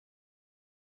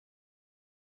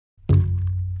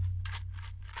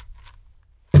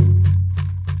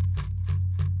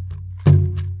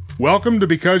Welcome to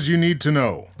Because You Need to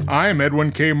Know. I am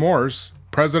Edwin K. Morse,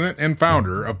 President and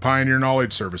founder of Pioneer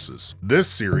Knowledge Services. This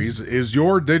series is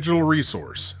your digital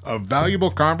resource of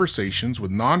valuable conversations with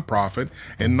nonprofit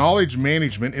and knowledge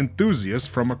management enthusiasts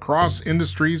from across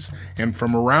industries and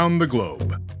from around the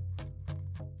globe.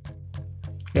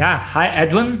 Yeah, hi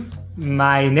Edwin.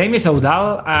 My name is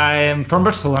Eudal. I am from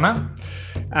Barcelona.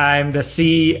 I'm the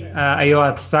CIO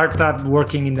at startup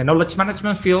working in the knowledge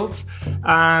management field.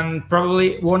 And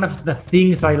probably one of the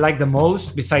things I like the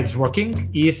most, besides working,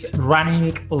 is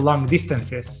running long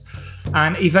distances.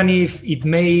 And even if it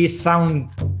may sound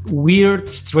weird,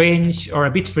 strange, or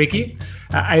a bit freaky,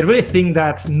 I really think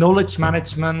that knowledge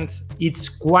management is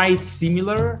quite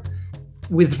similar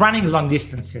with running long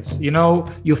distances. You know,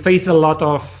 you face a lot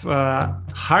of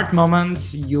hard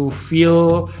moments. You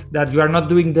feel that you are not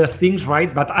doing the things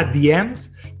right, but at the end,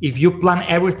 if you plan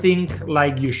everything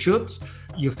like you should,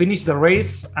 you finish the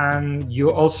race and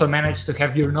you also manage to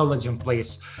have your knowledge in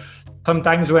place.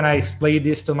 Sometimes when I explain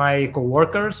this to my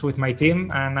coworkers with my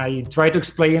team, and I try to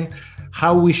explain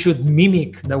how we should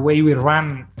mimic the way we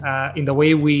run in the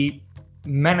way we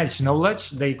manage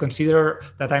knowledge, they consider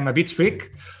that I'm a bit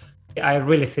freak. I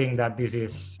really think that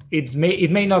it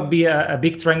may not be a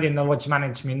big trend in knowledge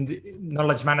management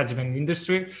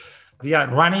industry. Yeah,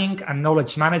 running and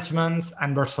knowledge management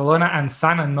and Barcelona and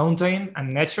sun and mountain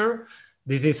and nature.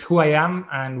 This is who I am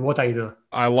and what I do.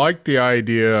 I like the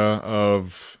idea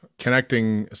of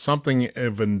connecting something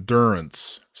of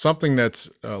endurance. Something that's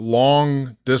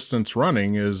long distance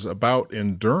running is about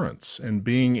endurance and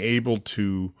being able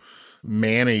to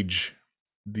manage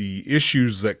the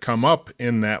issues that come up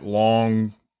in that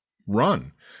long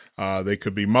run. They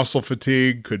could be muscle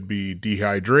fatigue, could be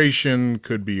dehydration,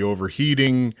 could be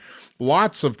overheating.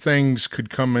 Lots of things could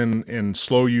come in and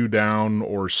slow you down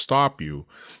or stop you.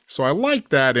 So I like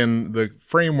that in the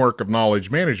framework of knowledge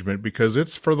management because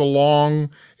it's a long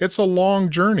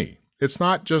journey. It's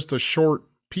not just a short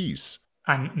piece.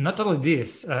 And not only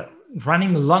this,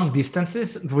 running long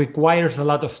distances requires a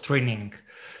lot of training.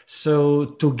 So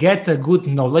to get a good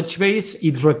knowledge base,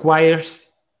 it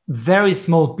requires very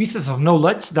small pieces of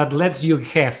knowledge that lets you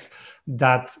have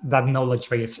that knowledge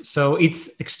base. So it's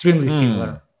extremely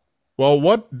similar. Well,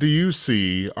 what do you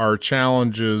see are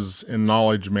challenges in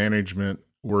knowledge management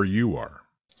where you are?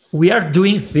 We are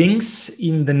doing things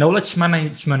in the knowledge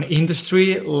management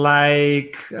industry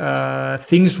like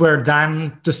things were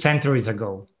done 2 centuries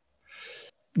ago.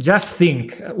 Just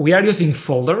think, we are using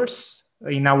folders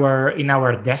in our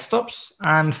desktops,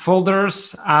 and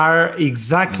folders are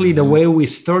exactly the way we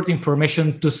stored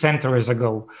information 2 centuries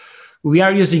ago. We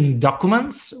are using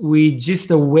documents, which is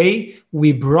the way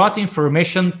we brought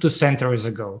information 2 centuries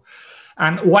ago.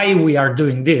 And why we are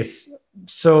doing this?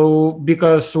 So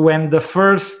because when the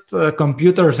first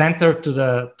computers entered to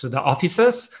the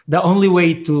offices, the only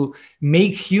way to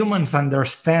make humans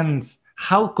understand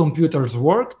how computers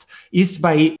worked is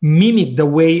by mimic the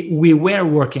way we were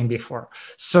working before.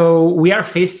 So we are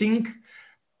facing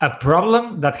a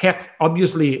problem that have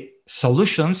obviously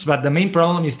solutions, but the main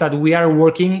problem is that we are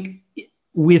working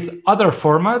with other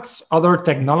formats, other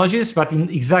technologies, but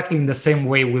exactly in the same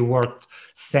way we worked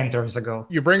centuries ago.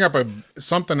 You bring up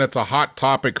something that's a hot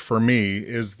topic for me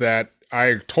is that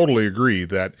I totally agree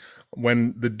that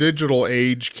when the digital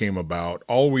age came about,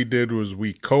 all we did was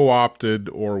we co-opted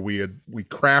or we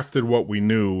crafted what we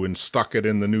knew and stuck it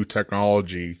in the new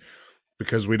technology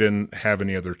because we didn't have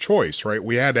any other choice, right?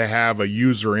 We had to have a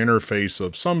user interface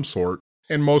of some sort.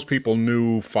 And most people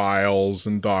knew files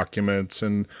and documents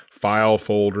and file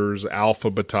folders,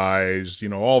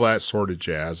 alphabetized, all that sort of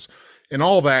jazz. And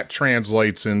all that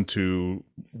translates into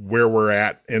where we're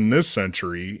at in this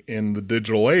century in the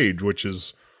digital age, which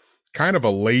is kind of a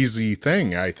lazy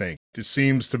thing, I think. It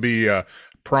seems to be a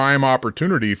prime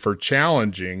opportunity for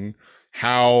challenging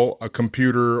how a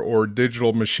computer or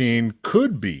digital machine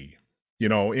could be,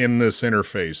 in this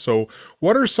interface. So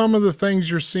what are some of the things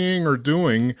you're seeing or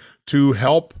doing to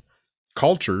help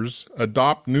cultures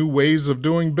adopt new ways of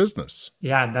doing business?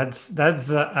 Yeah, that's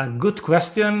a good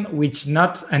question, which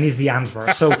not an easy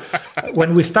answer. So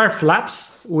when we start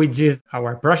Flaps, which is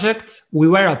our project, we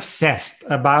were obsessed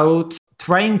about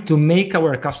trying to make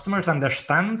our customers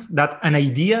understand that an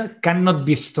idea cannot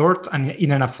be stored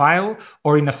in a file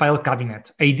or in a file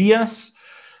cabinet. Ideas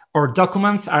or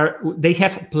documents they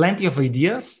have plenty of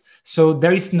ideas. So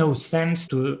there is no sense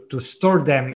to store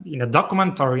them in a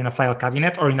document or in a file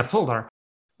cabinet or in a folder.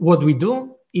 What we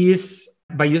do is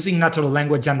by using natural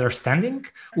language understanding,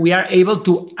 we are able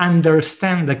to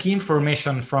understand the key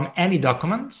information from any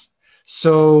document.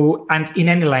 So, and in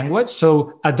any language.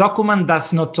 So a document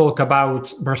does not talk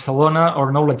about Barcelona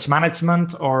or knowledge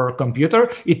management or computer.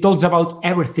 It talks about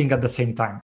everything at the same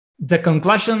time. The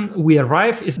conclusion we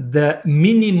arrive is the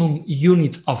minimum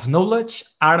unit of knowledge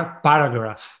are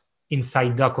paragraph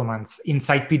inside documents,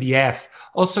 inside PDF,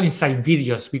 also inside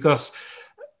videos, because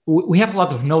we have a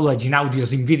lot of knowledge in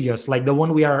audios, in videos, like the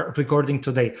one we are recording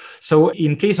today. So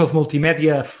in case of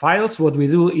multimedia files, what we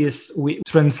do is we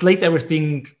translate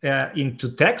everything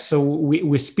into text. So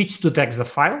we speech to text the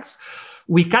files.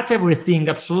 We cut everything,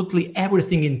 absolutely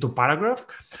everything into paragraph.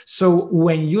 So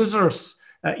when users,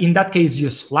 in that case,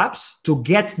 use Flaps to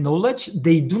get knowledge,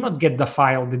 they do not get the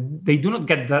file, they do not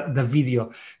get the video.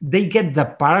 They get the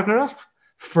paragraph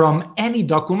from any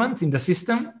document in the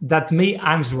system that may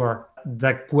answer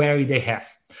the query they have.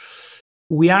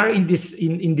 We are in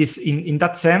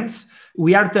that sense,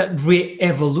 we are the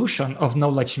re-evolution of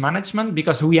knowledge management,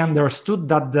 because we understood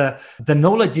that the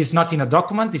knowledge is not in a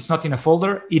document, it's not in a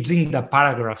folder, it's in the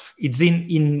paragraph, it's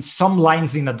in some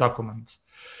lines in a document.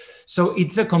 So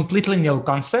it's a completely new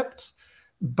concept,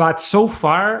 but so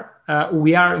far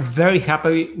we are very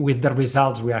happy with the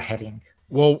results we are having.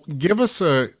 Well, give us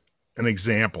an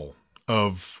example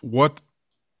of what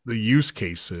the use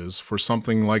case is for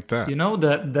something like that. You know,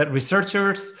 the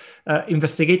researchers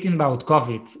investigating about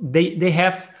COVID, they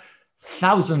have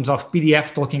thousands of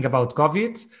PDF talking about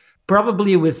COVID,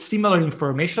 probably with similar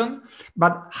information,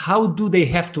 but how do they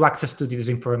have to access to this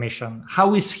information?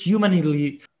 How is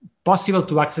humanly possible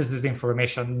to access this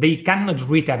information? They cannot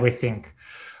read everything.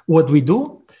 What we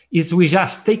do is we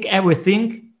just take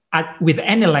everything with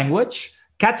any language,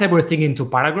 cut everything into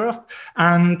paragraph,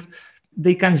 and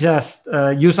they can just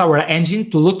use our engine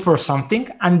to look for something,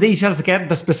 and they just get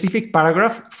the specific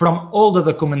paragraph from all the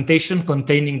documentation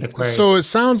containing the query. So it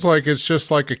sounds like it's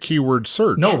just like a keyword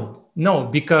search. No,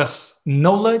 because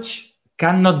knowledge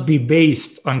cannot be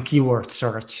based on keyword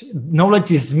search.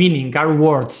 Knowledge is meaning, our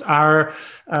words, our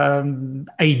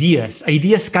ideas.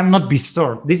 Ideas cannot be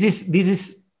stored. This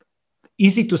is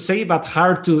easy to say, but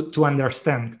hard to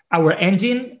understand. Our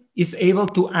engine is able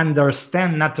to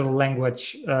understand natural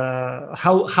language,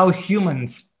 how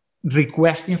humans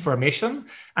request information.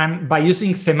 And by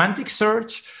using semantic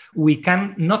search, we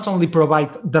can not only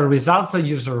provide the results a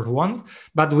user wants,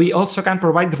 but we also can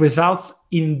provide results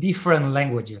in different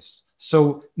languages.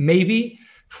 So maybe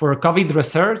for COVID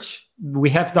research, we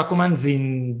have documents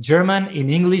in German, in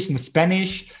English, in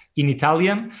Spanish, in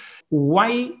Italian.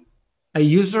 Why a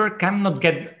user cannot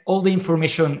get all the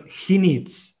information he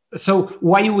needs? So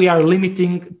why we are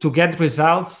limiting to get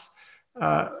results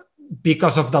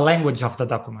because of the language of the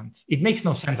document? It makes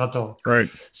no sense at all. Right.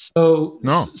 So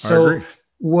I agree.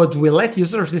 What we let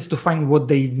users is to find what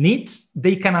they need.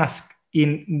 They can ask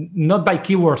in not by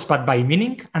keywords but by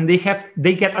meaning, and they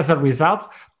get as a result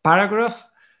paragraph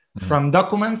from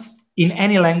documents in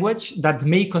any language that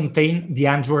may contain the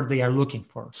answer they are looking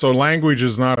for. So language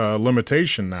is not a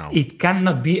limitation now. It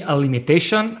cannot be a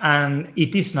limitation, and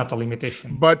it is not a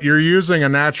limitation. But you're using a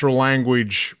natural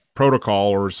language protocol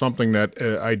or something that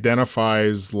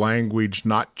identifies language,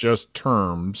 not just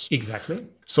terms. Exactly.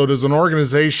 So does an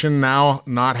organization now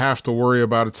not have to worry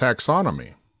about a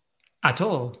taxonomy? At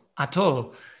all.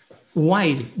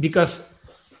 Why? Because,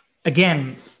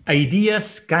 again,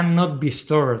 ideas cannot be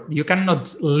stored. You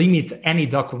cannot limit any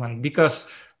document, because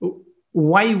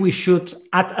why we should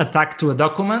add a tag to a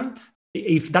document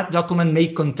if that document may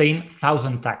contain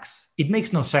 1,000 tags? It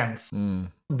makes no sense.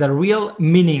 The real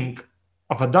meaning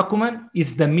of a document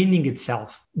is the meaning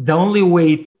itself. The only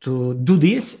way to do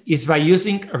this is by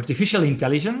using artificial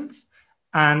intelligence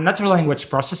and natural language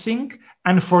processing,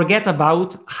 and forget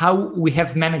about how we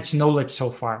have managed knowledge so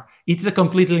far. It's a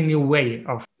completely new way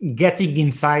of getting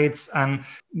insights and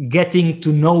getting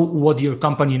to know what your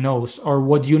company knows or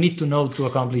what you need to know to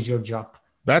accomplish your job.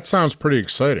 That sounds pretty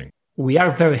exciting. We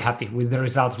are very happy with the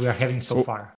results we are having so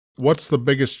far. What's the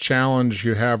biggest challenge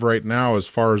you have right now as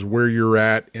far as where you're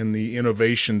at in the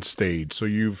innovation stage? So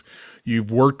you've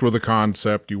worked with a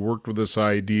concept, you worked with this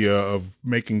idea of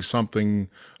making something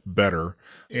better,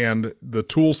 and the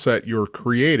tool set you're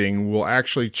creating will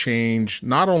actually change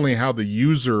not only how the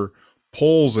user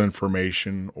pulls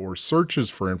information or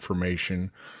searches for information,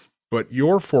 but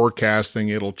your forecasting,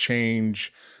 it'll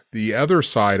change the other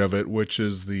side of it, which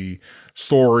is the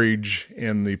storage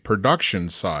and the production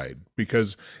side.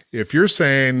 Because if you're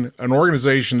saying an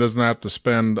organization doesn't have to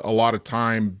spend a lot of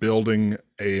time building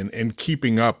and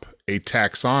keeping up a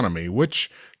taxonomy,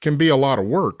 which can be a lot of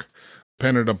work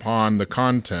dependent upon the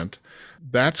content,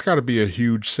 that's got to be a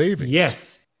huge savings.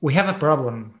 Yes, we have a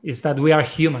problem, is that we are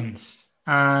humans.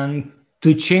 And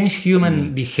to change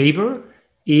human behavior,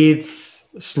 It's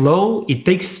slow, it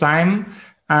takes time,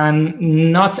 and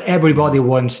not everybody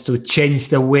wants to change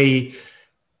the way,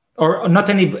 or not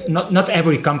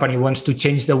every company wants to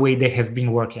change the way they have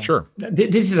been working. Sure.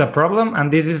 This is a problem,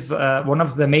 and this is one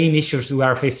of the main issues we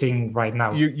are facing right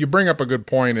now. You bring up a good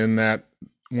point in that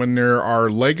when there are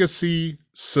legacy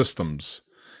systems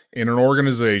in an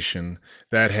organization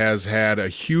that has had a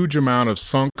huge amount of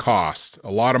sunk cost,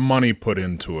 a lot of money put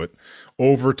into it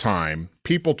over time,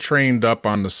 people trained up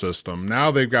on the system.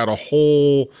 Now they've got a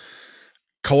whole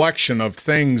collection of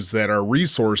things that are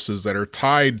resources that are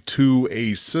tied to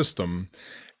a system.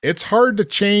 It's hard to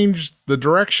change the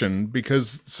direction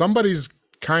because somebody's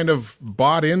kind of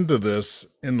bought into this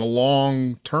in the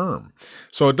long term.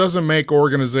 So it doesn't make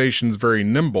organizations very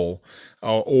nimble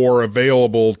or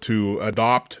available to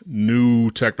adopt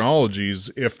new technologies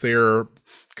if they're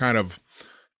kind of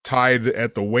tied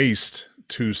at the waist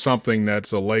to something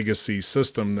that's a legacy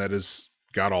system that has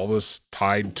got all this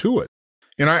tied to it.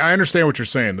 And I understand what you're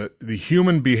saying, that the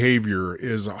human behavior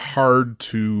is hard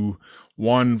to,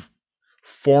 one,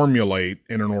 formulate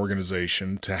in an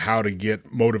organization to how to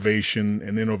get motivation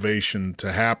and innovation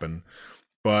to happen.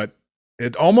 But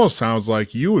it almost sounds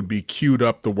like you would be queued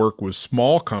up to work with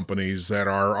small companies that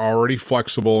are already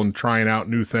flexible and trying out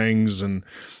new things and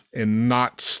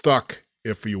not stuck,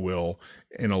 if you will,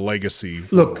 in a legacy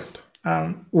world.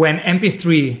 When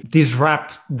MP3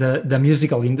 disrupted the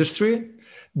musical industry,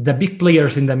 the big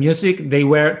players in the music, they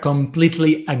were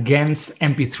completely against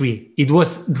MP3. It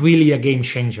was really a game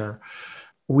changer.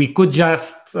 We could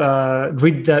just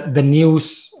read the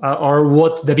news or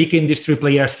what the big industry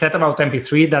players said about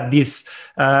MP3, that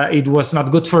it was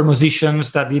not good for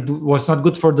musicians, that it was not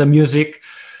good for the music.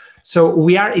 So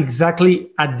we are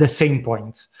exactly at the same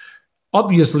point.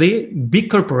 Obviously,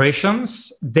 big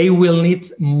corporations, they will need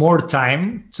more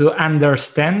time to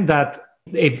understand that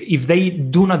if they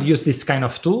do not use this kind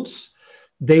of tools,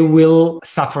 they will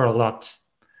suffer a lot.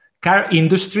 Car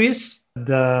industries,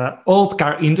 the old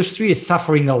car industry is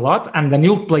suffering a lot, and the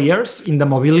new players in the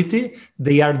mobility,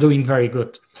 they are doing very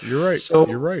good. You're right. So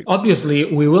you're right. Obviously,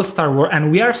 we will start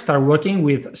working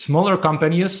with smaller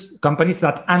companies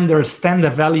that understand the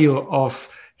value of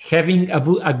having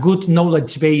a good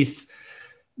knowledge base,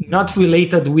 not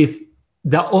related with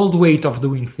the old way of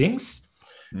doing things.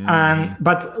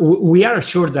 But we are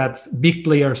sure that big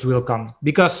players will come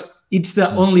because it's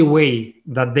the only way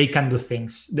that they can do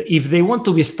things. If they want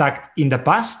to be stuck in the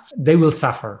past, they will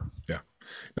suffer. Yeah,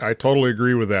 I totally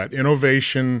agree with that.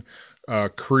 Innovation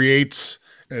creates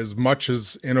as much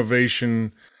as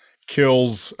innovation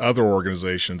kills other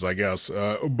organizations, I guess.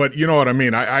 But you know what I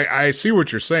mean? I see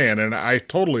what you're saying, and I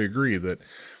totally agree that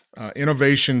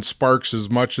innovation sparks as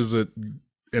much as it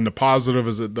in the positive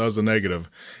as it does the negative.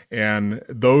 And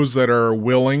those that are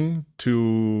willing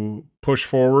to push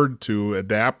forward, to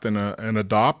adapt and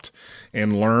adopt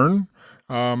and learn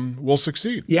will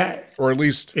succeed. Yeah. Or at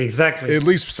least exactly. At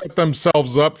least set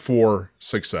themselves up for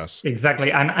success.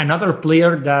 Exactly. And another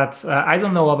player that I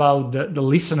don't know about the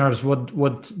listeners,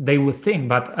 what they would think,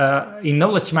 but in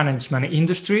knowledge management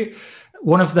industry,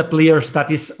 one of the players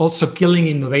that is also killing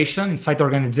innovation inside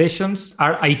organizations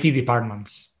are IT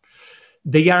departments.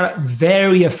 They are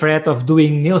very afraid of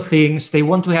doing new things. They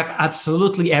want to have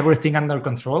absolutely everything under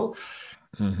control.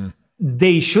 Mm-hmm.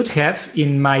 They should have,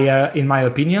 in my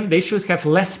opinion, they should have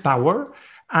less power.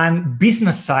 And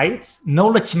business side,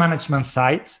 knowledge management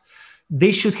side,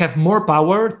 they should have more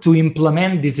power to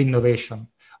implement this innovation.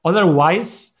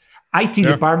 Otherwise, IT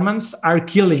departments are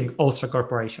killing also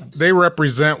corporations. They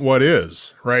represent what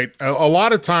is, right? A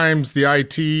lot of times the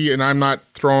IT, and I'm not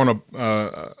throwing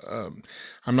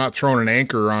an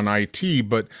anchor on IT,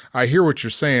 but I hear what you're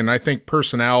saying. I think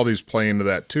personalities play into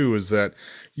that too, is that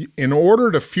in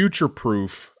order to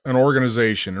future-proof an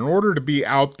organization, in order to be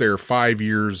out there 5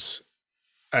 years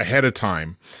ahead of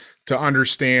time to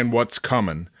understand what's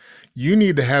coming, you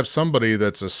need to have somebody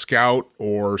that's a scout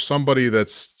or somebody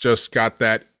that's just got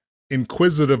that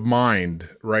inquisitive mind,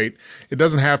 right? It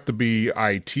doesn't have to be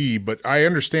IT, but I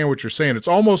understand what you're saying. It's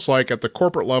almost like at the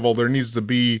corporate level, there needs to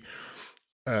be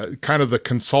kind of the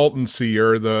consultancy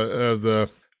or the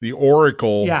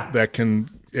oracle that can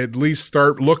at least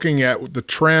start looking at the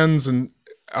trends and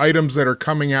items that are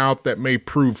coming out that may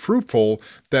prove fruitful,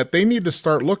 that they need to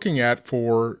start looking at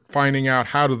for finding out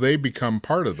how do they become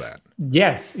part of that.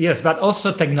 Yes, but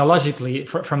also technologically,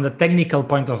 from the technical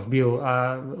point of view,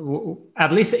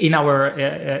 at least in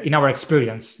our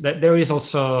experience, that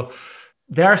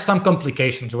there are some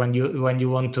complications when you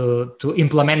want to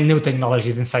implement new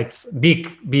technologies inside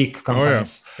big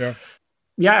companies.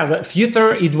 The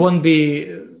future, it won't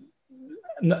be.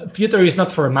 Future is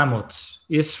not for mammoths.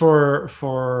 is for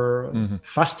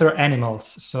faster animals.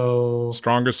 So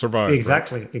strongest survive.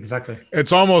 Exactly, right? exactly.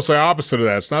 It's almost the opposite of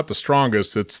that. It's not the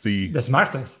strongest. It's The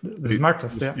smartest. The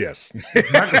smartest. Yeah. Yes. The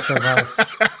smartest survive.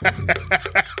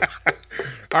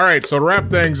 All right. So to wrap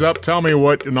things up, tell me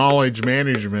what knowledge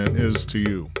management is to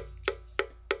you.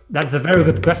 That's a very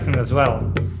good question as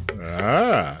well.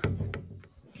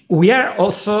 We are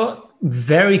also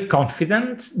very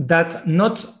confident that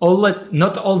not all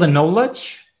the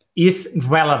knowledge is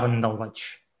relevant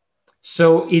knowledge.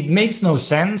 So it makes no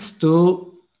sense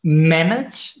to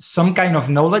manage some kind of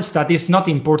knowledge that is not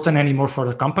important anymore for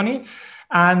the company,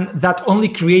 and that only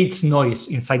creates noise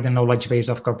inside the knowledge base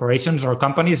of corporations or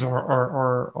companies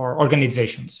or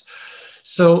organizations.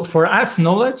 So for us,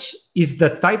 knowledge is the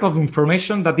type of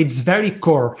information that is very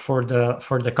core for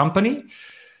the company.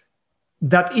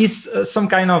 That is some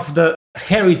kind of the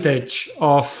heritage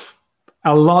of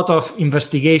a lot of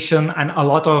investigation and a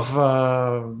lot of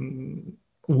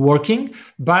working.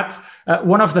 But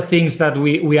one of the things that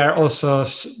we are also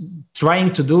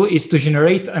trying to do is to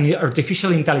generate an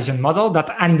artificial intelligence model that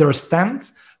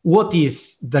understands what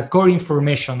is the core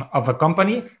information of a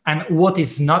company and what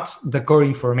is not the core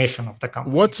information of the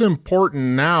company. What's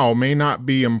important now may not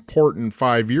be important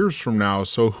 5 years from now.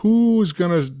 So who's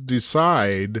going to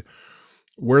decide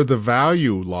where the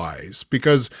value lies?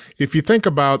 Because if you think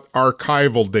about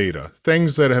archival data,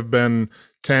 things that have been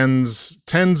tens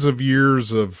of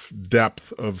years of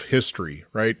depth of history,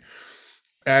 right?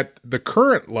 At the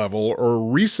current level or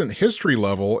recent history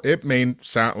level, it may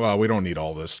sound, well, we don't need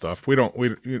all this stuff.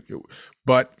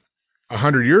 But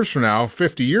 100 years from now,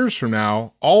 50 years from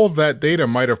now, all of that data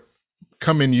might have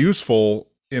come in useful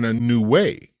in a new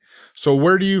way. So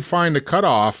where do you find a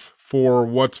cutoff for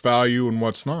what's value and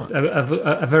what's not?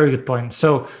 A very good point.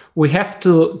 So we have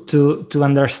to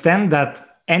understand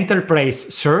that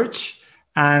enterprise search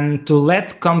and to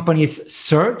let companies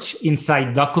search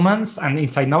inside documents and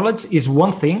inside knowledge is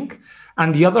one thing.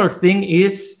 And the other thing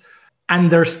is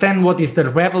understand what is the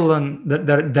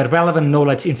relevant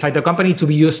knowledge inside the company to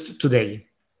be used today.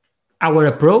 Our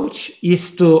approach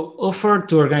is to offer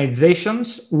to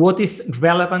organizations what is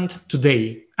relevant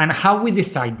today. And how we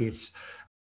decide this?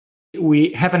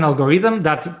 We have an algorithm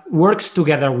that works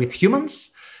together with humans,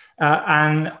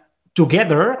 and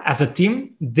together as a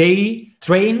team, they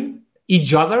train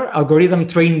each other. Algorithm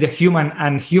train the human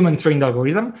and human train the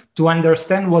algorithm to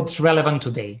understand what's relevant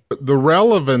today. The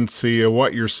relevancy of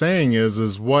what you're saying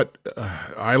is what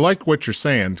I like what you're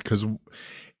saying, because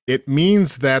it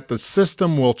means that the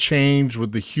system will change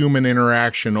with the human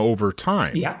interaction over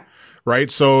time. Yeah.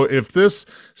 Right. So if this,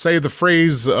 say the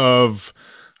phrase of,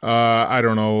 I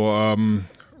don't know,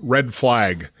 red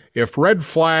flag. If red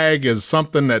flag is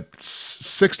something that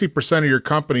 60% of your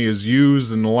company has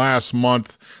used in the last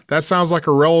month, that sounds like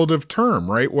a relative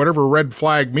term, right? Whatever red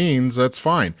flag means, that's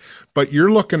fine. But you're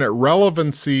looking at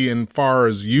relevancy in far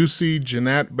as usage and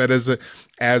that, but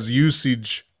as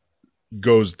usage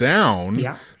goes down,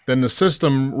 yeah, then the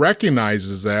system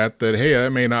recognizes that, hey,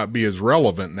 that may not be as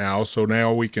relevant now. So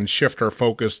now we can shift our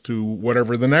focus to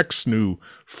whatever the next new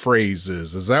phrase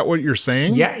is. Is that what you're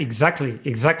saying? Yeah, exactly.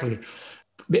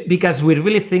 Because we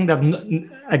really think that,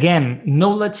 again,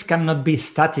 knowledge cannot be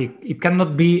static. It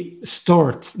cannot be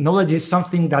stored. Knowledge is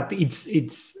something that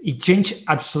it changes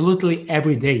absolutely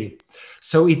every day.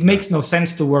 So it makes no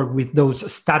sense to work with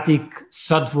those static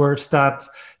softwares that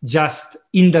just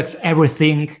index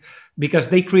everything, because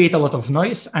they create a lot of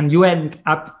noise and you end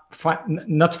up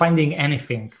not finding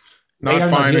anything. Not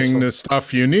finding the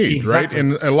stuff you need, exactly.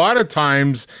 Right? And a lot of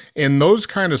times in those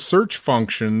kind of search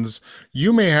functions,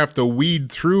 you may have to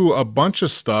weed through a bunch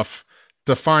of stuff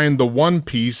to find the one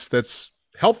piece that's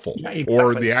helpful, yeah, exactly.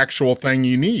 Or the actual thing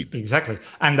you need. Exactly.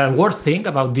 And the worst thing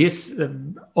about this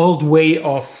old way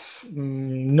of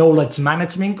knowledge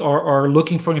management or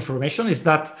looking for information is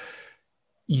that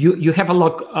you have a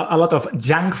lot of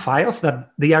junk files that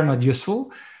they are not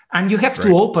useful. And you have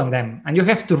to open them and you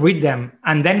have to read them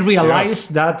and then realize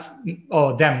that,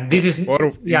 oh, damn, this is not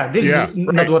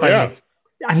what I need.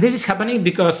 And this is happening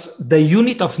because the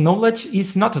unit of knowledge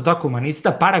is not a document, it's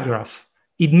the paragraph.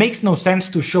 It makes no sense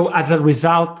to show as a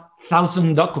result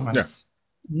 1,000 documents.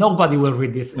 Yeah. Nobody will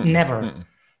read this, never.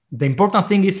 The important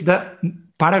thing is the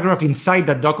paragraph inside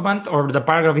the document or the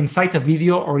paragraph inside a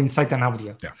video or inside an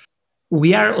audio. Yeah.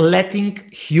 We are letting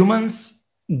humans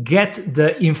get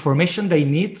the information they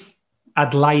need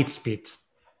at light speed,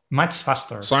 much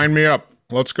faster. Sign me up.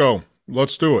 Let's go.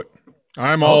 Let's do it.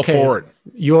 I'm all for it.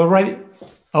 You already?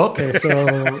 Okay,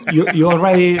 so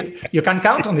you can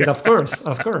count on it, of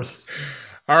course.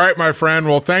 All right, my friend.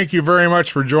 Well, thank you very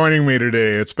much for joining me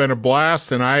today. It's been a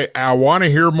blast, and I want to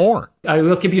hear more. I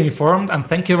will keep you informed, and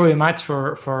thank you very much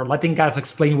for letting us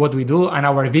explain what we do and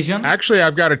our vision. Actually,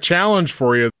 I've got a challenge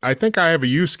for you. I think I have a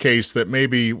use case that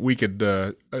maybe we could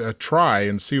try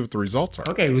and see what the results are.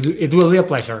 Okay, it will be a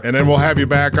pleasure. And then we'll have you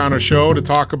back on a show to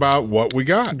talk about what we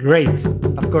got. Great,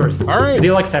 of course. All right.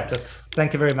 Deal accepted.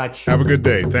 Thank you very much. Have a good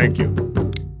day. Thank you.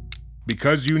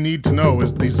 Because You Need to Know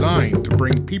is designed to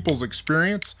bring people's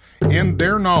experience and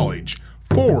their knowledge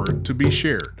forward to be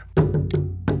shared.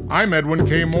 I'm Edwin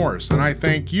K. Morris, and I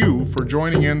thank you for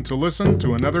joining in to listen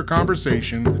to another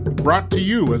conversation brought to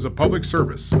you as a public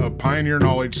service of Pioneer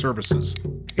Knowledge Services,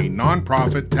 a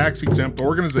nonprofit tax-exempt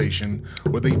organization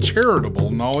with a charitable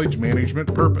knowledge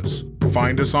management purpose.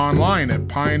 Find us online at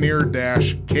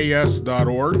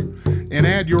pioneer-ks.org and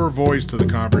add your voice to the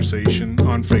conversation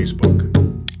on Facebook.